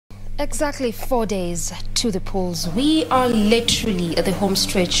Exactly 4 days to the polls. We are literally at the home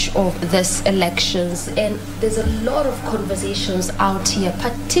stretch of this elections, and there's a lot of conversations out here,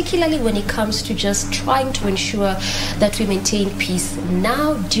 particularly when it comes to just trying to ensure that we maintain peace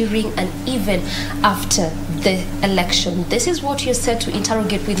now, during, and even after the election. This is what you're set to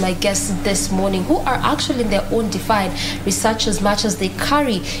interrogate with my guests this morning, who are actually in their own defined research as much as they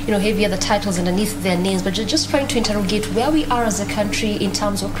carry, heavy other titles underneath their names, but just trying to interrogate where we are as a country in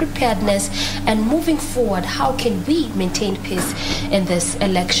terms of preparedness and moving forward. How can we maintain peace in this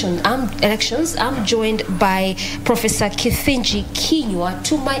elections? I'm joined by Professor Kithinji Kinyua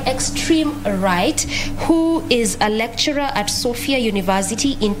to my extreme right, who is a lecturer at Sophia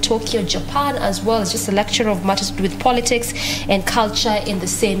University in Tokyo, Japan, as well as just a lecturer of matters to do with politics and culture in the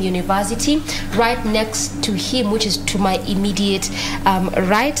same university. Right next to him, which is to my immediate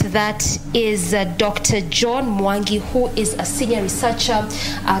right, that is Dr. John Mwangi, who is a senior researcher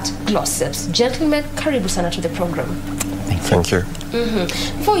at Gloceps. Gentlemen, karibu sana to the program. Thank you.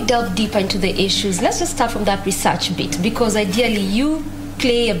 Before we delve deeper into the issues, let's just start from that research bit, because ideally you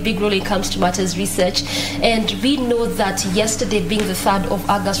play a big role when it comes to matters research, and we know that yesterday, being the 3rd of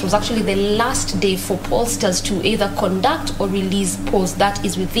August, was actually the last day for pollsters to either conduct or release polls. That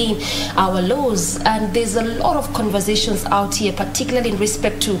is within our laws, and there's a lot of conversations out here, particularly in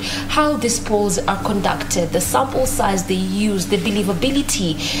respect to how these polls are conducted, the sample size they use, the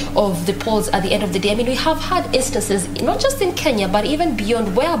believability of the polls at the end of the day. I mean, we have had instances, not just in Kenya, but even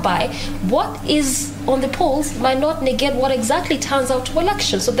beyond, whereby what is on the polls might not negate what exactly turns out to election.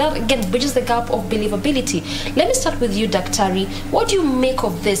 So that again bridges the gap of believability. Let me start with you, Daktari. What do you make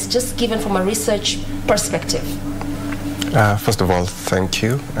of this, just given from a research perspective? First of all, thank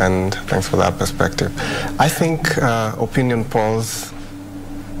you, and thanks for that perspective. I think opinion polls,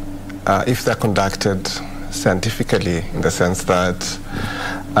 if they're conducted scientifically, in the sense that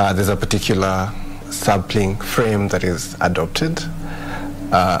there's a particular sampling frame that is adopted,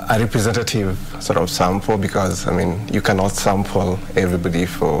 a representative sort of sample, because I mean you cannot sample everybody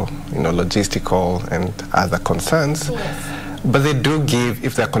for logistical and other concerns. Yes. But they do give,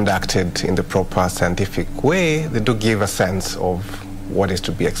 if they're conducted in the proper scientific way, they do give a sense of what is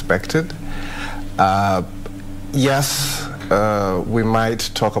to be expected. Yes, we might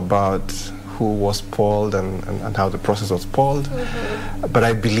talk about who was polled and how the process was polled, but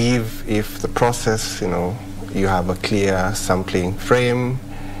I believe if the process, you have a clear sampling frame,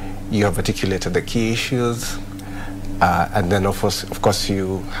 you have articulated the key issues, and then of course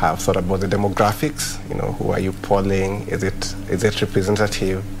you have thought about the demographics, who are you polling, is it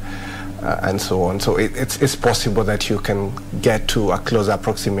representative, and so on. So it's possible that you can get to a closer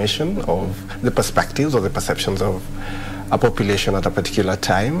approximation of the perspectives or the perceptions of a population at a particular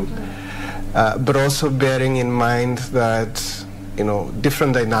time, but also bearing in mind that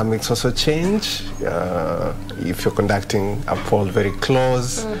different dynamics also change. If you're conducting a poll very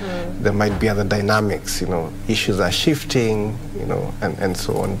close, there might be other dynamics, issues are shifting, and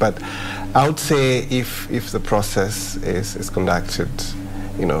so on. But I would say if the process is conducted,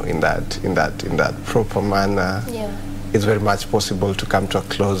 in that proper manner, it's very much possible to come to a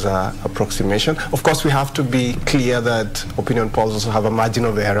closer approximation. Of course, we have to be clear that opinion polls also have a margin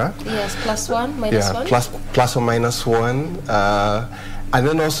of error. Yes, +1, -1. Plus or minus 1. And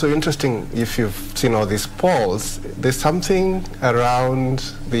then also interesting, if you've seen all these polls, there's something around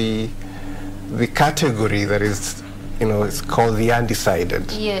the category that is, it's called the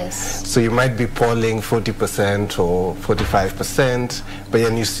undecided. Yes. So you might be polling 40% or 45%,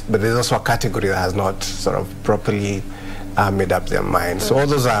 but there's also a category that has not sort of properly made up their mind. So all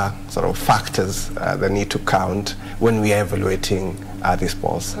those are sort of factors that need to count when we are evaluating these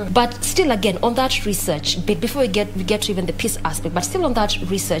polls. But still, again, on that research bit, before we get to even the peace aspect, but still on that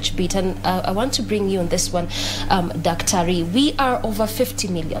research bit, and I want to bring you on this one, Daktari. We are over 50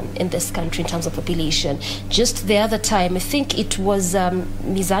 million in this country in terms of population. Just the other time, I think it was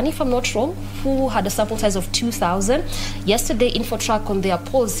Mizani, if I'm not wrong, who had a sample size of 2,000. Yesterday, Infotrack on their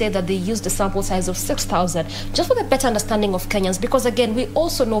polls said that they used a sample size of 6,000. Just for the better understanding of Kenyans, because again, we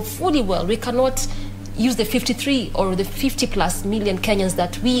also know fully well we cannot use the 53 or the 50 plus million Kenyans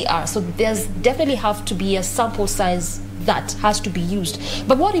that we are. So there's definitely have to be a sample size that has to be used.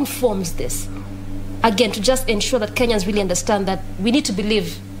 But what informs this? Again, to just ensure that Kenyans really understand that we need to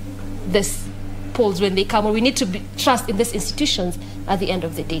believe this polls when they come, or we need to trust in these institutions at the end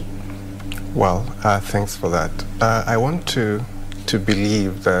of the day. Well, thanks for that. I want to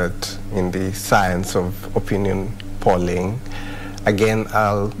believe that in the science of opinion polling, again,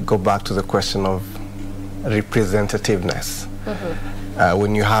 I'll go back to the question of representativeness.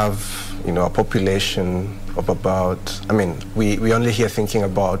 When you have a population of about, I mean, we only here thinking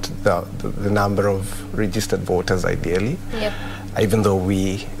about the number of registered voters ideally, yep. Even though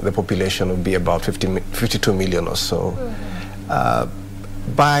the population would be about 52 million or so.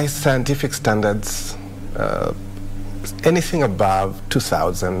 By scientific standards, anything above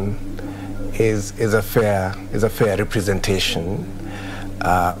 2,000 is a fair representation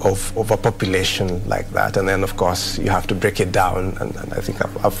of a population like that. And then, of course, you have to break it down. And I think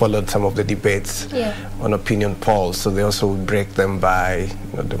I've followed some of the debates on opinion polls. So they also break them by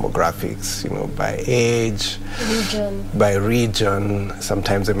demographics, by age, by region.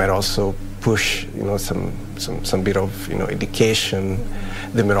 Sometimes they might also push, some bit of, education.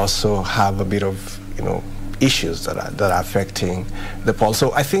 They may also have a bit of, issues that are affecting the poll.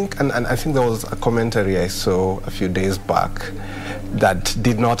 So I think, and I think there was a commentary I saw a few days back that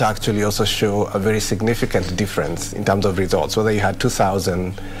did not actually also show a very significant difference in terms of results, whether you had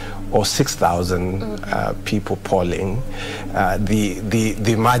 2,000 or 6,000 people polling.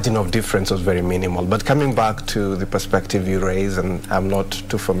 The margin of difference was very minimal. But coming back to the perspective you raise, and I'm not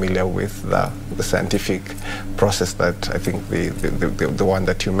too familiar with the scientific process that I think the one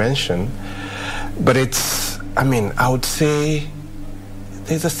that you mentioned, but it's, I mean, I would say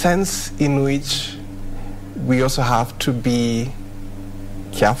there's a sense in which we also have to be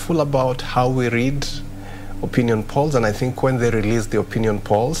careful about how we read opinion polls. And I think when they release the opinion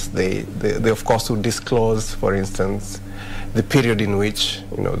polls, they of course will disclose, for instance, the period in which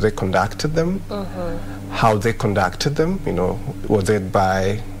they conducted them, how they conducted them. Was it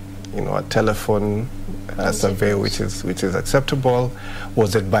by a telephone survey, which is acceptable?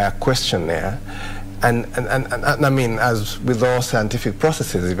 Was it by a questionnaire? And I mean, as with all scientific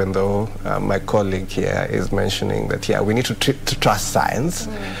processes, even though my colleague here is mentioning that, we need to trust science,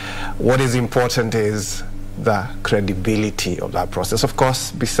 what is important is the credibility of that process. Of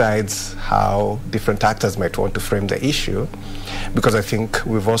course, besides how different actors might want to frame the issue, because I think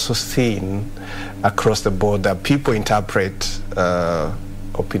we've also seen across the board that people interpret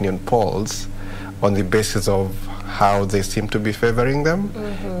opinion polls on the basis of how they seem to be favoring them.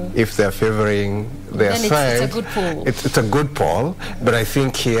 If they're favoring their side, it's a good poll. It's a good poll. But I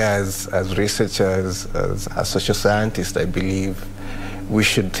think here, as researchers, as social scientists, I believe we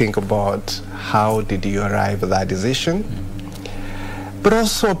should think about how did you arrive at that decision, but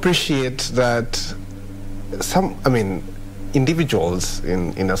also appreciate that individuals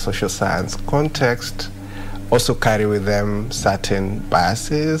in a social science context also carry with them certain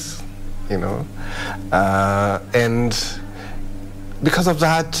biases, and because of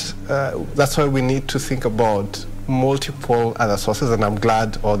that, that's why we need to think about multiple other sources. And I'm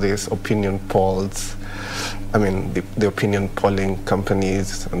glad all these opinion polls, the opinion polling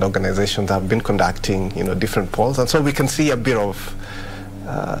companies and organizations have been conducting, different polls. And so we can see a bit of,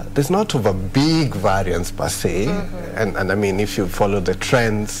 there's not of a big variance per se. And I mean, if you follow the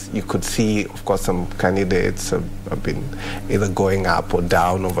trends, you could see, of course, some candidates have been either going up or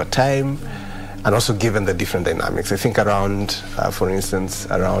down over time. And also given the different dynamics. I think around, for instance,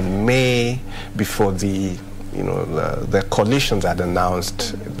 around May, before the coalitions had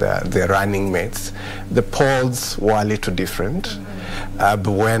announced their running mates, the polls were a little different. But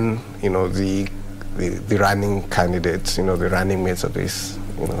when, the running candidates, the running mates of these,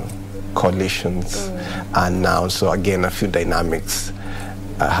 coalitions are announced, so again, a few dynamics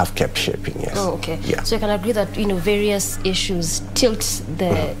have kept shaping, yes. Oh, okay. Yeah. So you can agree that, various issues tilt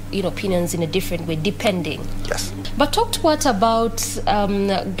the, opinions in a different way, depending. Yes. But talk to us about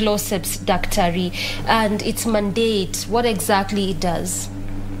Gloceps Daktari and its mandate, what exactly it does.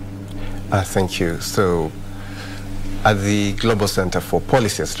 Thank you. So, at the Global Center for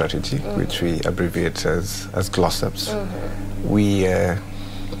Policy and Strategy, which we abbreviate as Gloceps, we are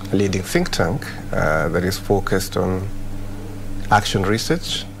a leading think tank that is focused on action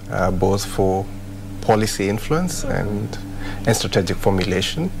research, both for policy influence and strategic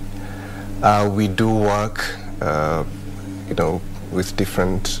formulation. We do work, with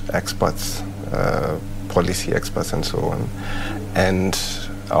different experts, policy experts and so on. And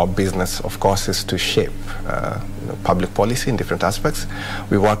our business, of course, is to shape public policy in different aspects.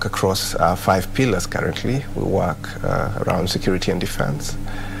 We work across 5 pillars currently. We work around security and defense.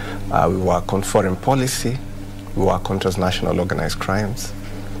 We work on foreign policy. We work on transnational organized crimes.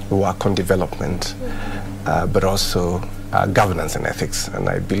 We work on development, but also governance and ethics. And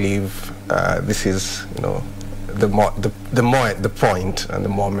I believe this is, the point and the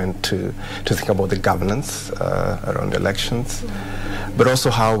moment to think about the governance around elections, but also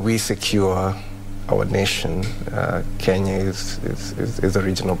how we secure our nation. Kenya is a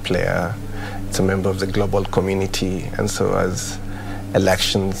regional player. It's a member of the global community, and so as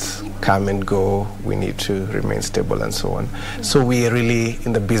elections come and go, we need to remain stable and so on. So we are really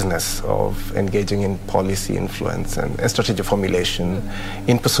in the business of engaging in policy influence and strategy formulation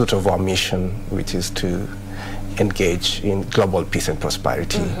in pursuit of our mission, which is to engage in global peace and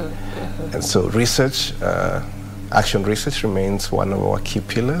prosperity. And so research, action research remains one of our key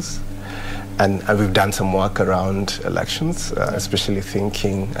pillars. And we've done some work around elections, especially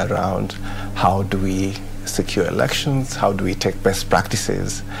thinking around how do we secure elections, how do we take best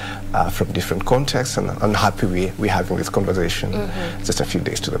practices from different contexts, and I'm happy we're having this conversation just a few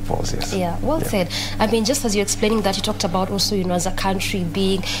days to the polls. Yes. Yeah, well said. I mean, just as you're explaining that, you talked about also, you know, as a country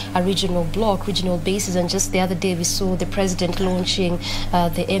being a regional bloc, regional basis, and just the other day we saw the president launching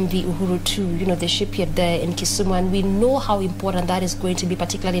the MV Uhuru 2, you know, the shipyard there in Kisumu, and we know how important that is going to be,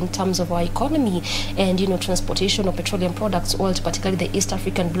 particularly in terms of our economy and, you know, transportation of petroleum products, oil, particularly the East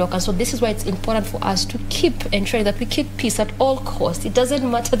African bloc. And so this is why it's important for us to keep ensuring that we keep peace at all costs. It doesn't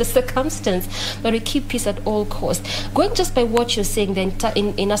matter the circumstance, but we keep peace at all costs. Going just by what you're saying, then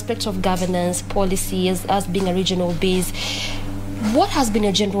in aspects of governance, policy, as being a regional base, what has been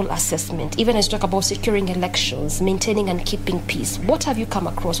a general assessment, even as you talk about securing elections, maintaining and keeping peace? What have you come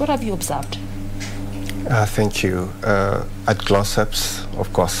across? What have you observed? Thank you. At Gloceps,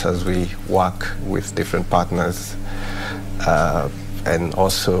 of course, as we work with different partners, and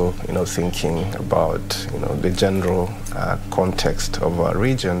also, you know, thinking about, you know, the general context of our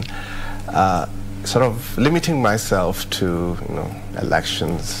region, sort of limiting myself to, you know,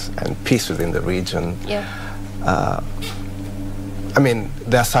 elections and peace within the region. I mean,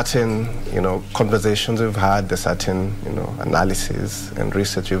 there are certain, you know, conversations we've had, there are certain, you know, analysis and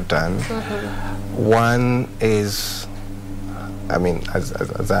research we've done. One is, I mean, as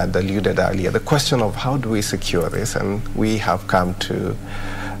I had alluded earlier, the question of how do we secure this, and we have come to,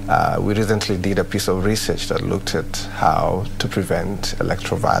 we recently did a piece of research that looked at how to prevent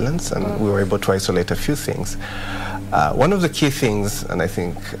electoral violence, and we were able to isolate a few things. One of the key things, and I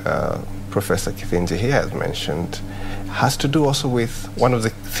think Professor Kithinji here has mentioned, has to do also with one of the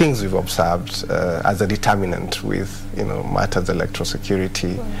things we've observed as a determinant with, you know, matters electoral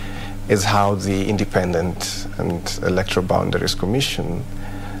security, is how the Independent and Electoral Boundaries Commission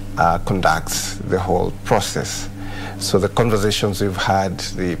conducts the whole process. So the conversations we've had,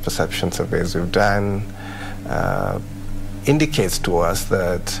 the perception surveys we've done, indicates to us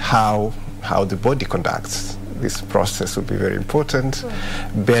that how the body conducts this process will be very important,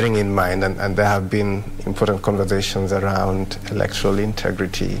 bearing in mind, and there have been important conversations around electoral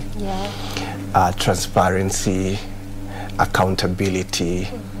integrity, transparency, accountability,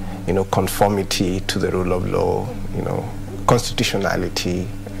 you know, conformity to the rule of law, you know, constitutionality,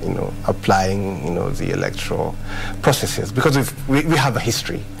 you know, applying, you know, the electoral processes, because we have a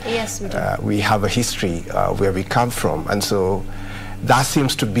history. Yes, we do. We have a history where we come from, and so that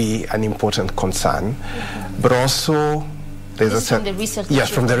seems to be an important concern. But also, there's this is from the research.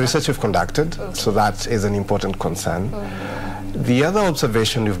 Yes, from the research we've conducted. So that is an important concern. The other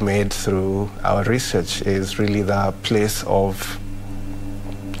observation we've made through our research is really the place of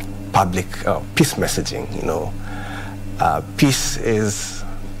public peace messaging. You know, peace is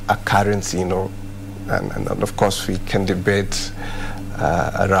a currency. You know, and of course we can debate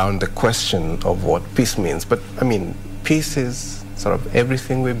around the question of what peace means. But I mean, peace is sort of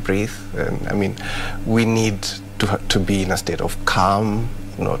everything we breathe, and I mean, we need to be in a state of calm,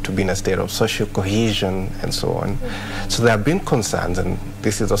 you know, to be in a state of social cohesion and so on. So there have been concerns, and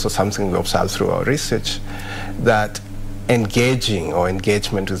this is also something we observed through our research, that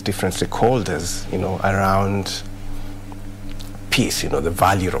engagement with different stakeholders, you know, around peace, you know, the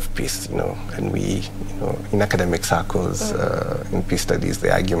value of peace, you know, and we, you know, in academic circles, in peace studies,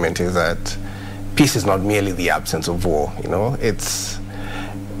 the argument is that peace is not merely the absence of war, you know, it's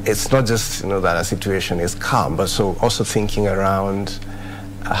not just, you know, that a situation is calm, but so also thinking around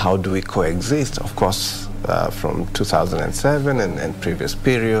how do we coexist, of course, from 2007 and previous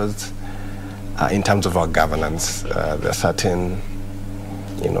periods, in terms of our governance, there are certain,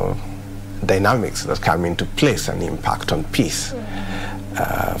 you know, dynamics that come into place and impact on peace.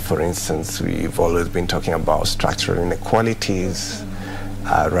 For instance, we've always been talking about structural inequalities.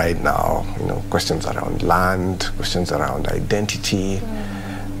 Right now, you know, questions around land, questions around identity,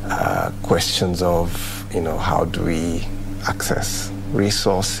 questions of, you know, how do we access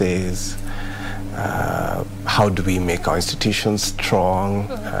resources, how do we make our institutions strong,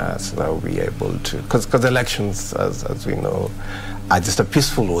 so that we're able to, because elections, as we know, are just a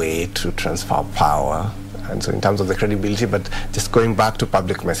peaceful way to transfer power. And so in terms of the credibility, but just going back to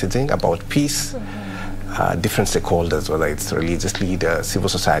public messaging about peace, different stakeholders, whether it's religious leaders, civil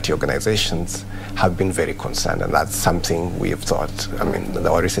society organizations, have been very concerned, and that's something we have thought, I mean,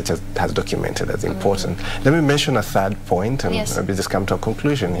 our research has documented as important. Let me mention a third point, and maybe just come to a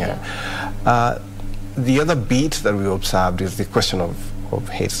conclusion here. The other beat that we observed is the question of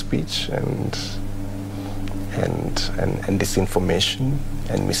hate speech and disinformation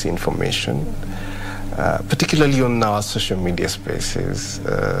and misinformation, particularly on our social media spaces.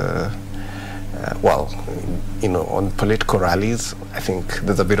 Well, you know, on political rallies, I think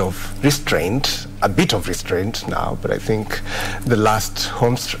there's a bit of restraint now, but I think the last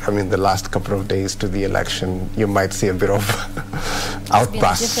couple of days to the election, you might see a bit of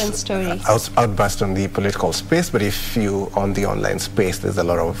outburst on the political space, but if you on the online space, there's a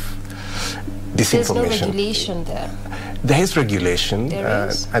lot of disinformation. There's no regulation there. There is regulation, there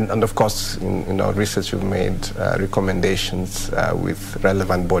is. And of course, in our research, we've made recommendations with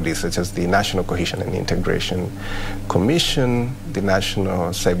relevant bodies such as the National Cohesion and Integration Commission, the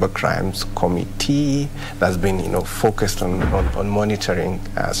National Cybercrimes Committee, that's been, you know, focused on monitoring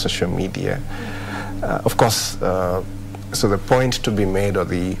social media. Of course, so the point to be made, or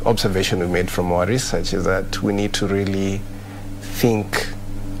the observation we made from our research, is that we need to really think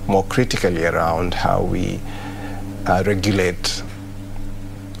more critically around how we regulate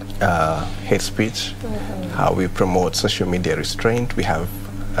hate speech, how we promote social media restraint. We have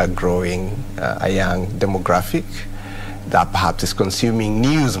a growing, a young demographic that perhaps is consuming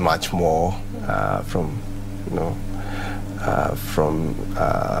news much more from, you know, from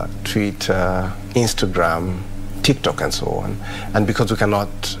Twitter, Instagram, TikTok, and so on. And because we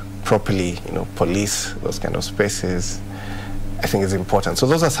cannot properly, you know, police those kind of spaces, I think it's important. So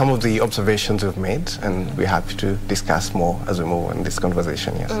those are some of the observations we've made, and we're happy to discuss more as we move on this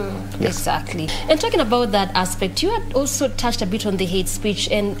conversation. Yes. Yes. Exactly. And talking about that aspect, you had also touched a bit on the hate speech,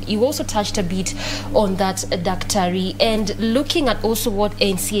 and you also touched a bit on that, Daktari. And looking at also what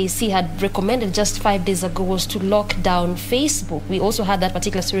NCAC had recommended just 5 days ago was to lock down Facebook. We also had that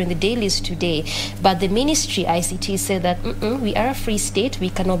particular story in the dailies today, but the ministry, ICT, said that we are a free state,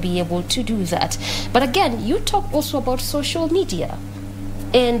 we cannot be able to do that. But again, you talk also about social media.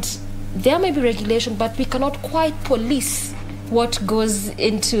 And there may be regulation, but we cannot quite police what goes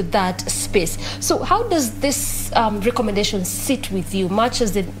into that space. So how does this recommendation sit with you? Much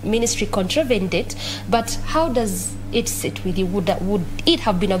as the ministry contravened it, but how does it sit with you? Would it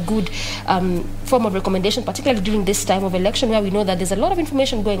have been a good form of recommendation, particularly during this time of election, where we know that there's a lot of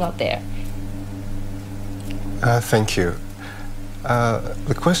information going out there? Thank you.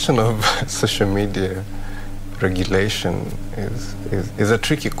 The question of social media regulation is a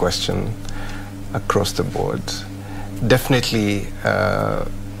tricky question across the board. Definitely,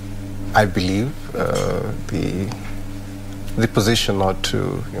 I believe the position not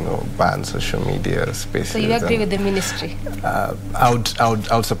to, you know, ban social media spaces. So you agree with the ministry? I would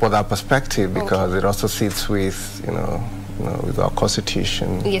support that perspective, because it also sits with, you know, with our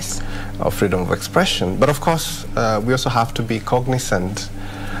constitution, of freedom of expression. But of course, we also have to be cognizant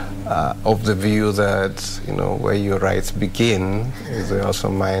of the view that, you know, where your rights begin is also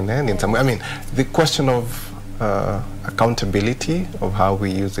mine end in some way. I mean, the question of accountability of how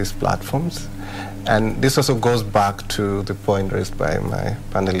we use these platforms, and this also goes back to the point raised by my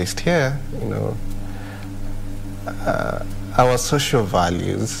panelist here, you know, our social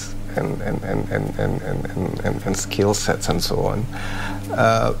values and skill sets and so on,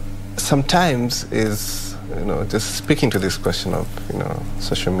 sometimes is, you know, just speaking to this question of, you know,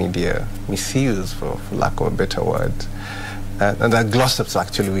 social media misuse, for lack of a better word. And at Gloceps,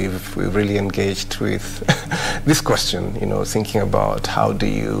 actually, we've really engaged with this question, you know, thinking about how do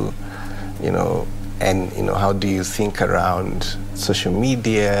you, you know, and, you know, how do you think around social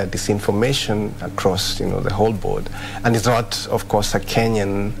media, disinformation across, you know, the whole board. And it's not, of course, a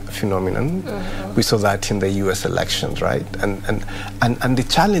Kenyan phenomenon. We saw that in the US elections, right? And the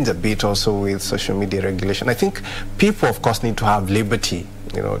challenge a bit also with social media regulation, I think people, of course, need to have liberty,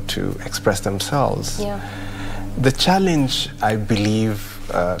 you know, to express themselves. The challenge, I believe,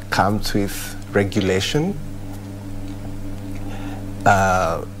 comes with regulation.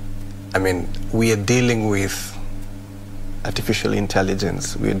 I mean, we are dealing with artificial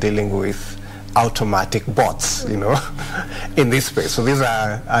intelligence. We are dealing with automatic bots, you know, in this space. So these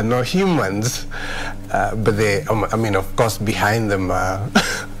are not humans, but they, I mean, of course, behind them are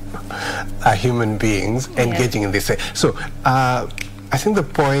human beings engaging in this. So I think the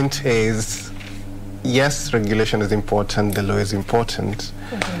point is, yes, regulation is important, the law is important,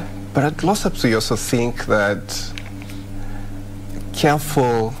 but at Gloceps we also think that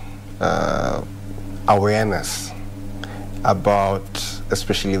careful awareness about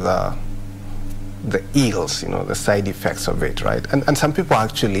especially the the ills, the side effects of it, right? And some people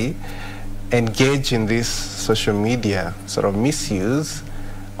actually engage in this social media sort of misuse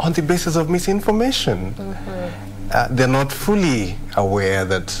on the basis of misinformation. They're not fully aware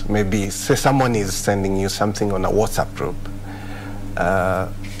that maybe, say, someone is sending you something on a WhatsApp group.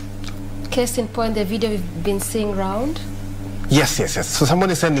 Case in point, the video we've been seeing around. Yes. So someone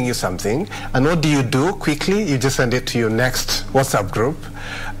is sending you something, and what do? Quickly, you just send it to your next WhatsApp group,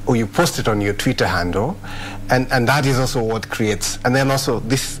 or you post it on your Twitter handle, and that is also what creates. And then also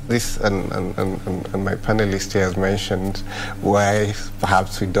this and my panelist here has mentioned why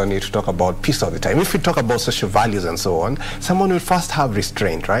perhaps we don't need to talk about peace all the time. If we talk about social values and so on, someone will first have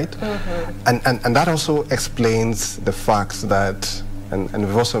restraint, right? And that also explains the fact that, and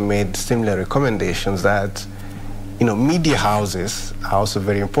we've also made similar recommendations that, media houses are also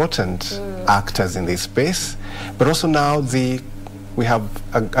very important actors in this space, but also now we have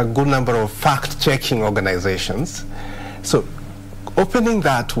a good number of fact-checking organizations. So opening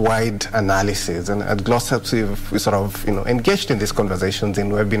that wide analysis, and at Gloceps we sort of engaged in these conversations in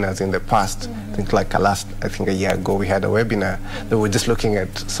webinars in the past. I think a year ago we had a webinar that we're just looking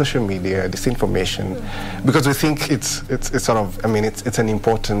at social media disinformation, because we think it's sort of, it's an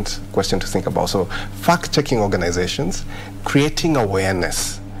important question to think about. So fact-checking organizations creating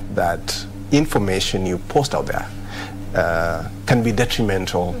awareness that information you post out there can be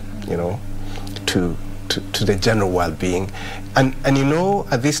detrimental, to the general well-being, and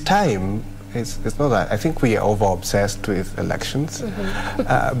at this time it's not that I think we are over-obsessed with elections,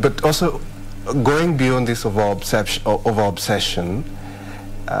 but also going beyond this over-obsession,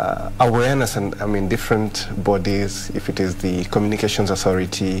 awareness, and different bodies, if it is the Communications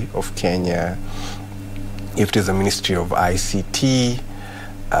Authority of Kenya, if it is the Ministry of ICT,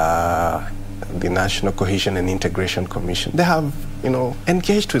 the National Cohesion and Integration Commission, they have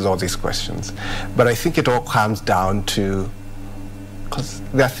engaged with all these questions. But I think it all comes down to, because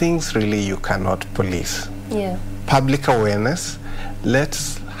there are things really you cannot police. Public awareness.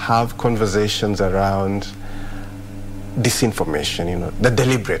 Let's have conversations around disinformation, the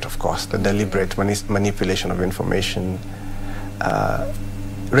deliberate, of course, the deliberate manipulation of information.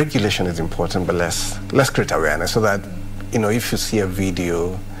 Regulation is important, but let's create awareness so that, if you see a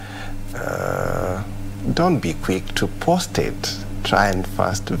video, don't be quick to post it. Try and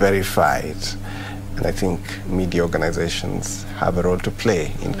first verify it. And I think media organizations have a role to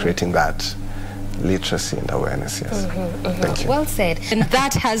play in creating that literacy and awareness, yes. Thank you. Well said. And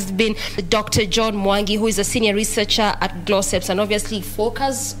that has been Dr. John Mwangi, who is a senior researcher at Gloceps, and obviously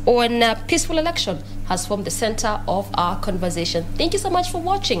focus on peaceful election has formed the center of our conversation. Thank you so much for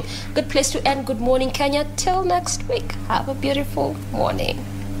watching. Good place to end. Good morning, Kenya. Till next week. Have a beautiful morning.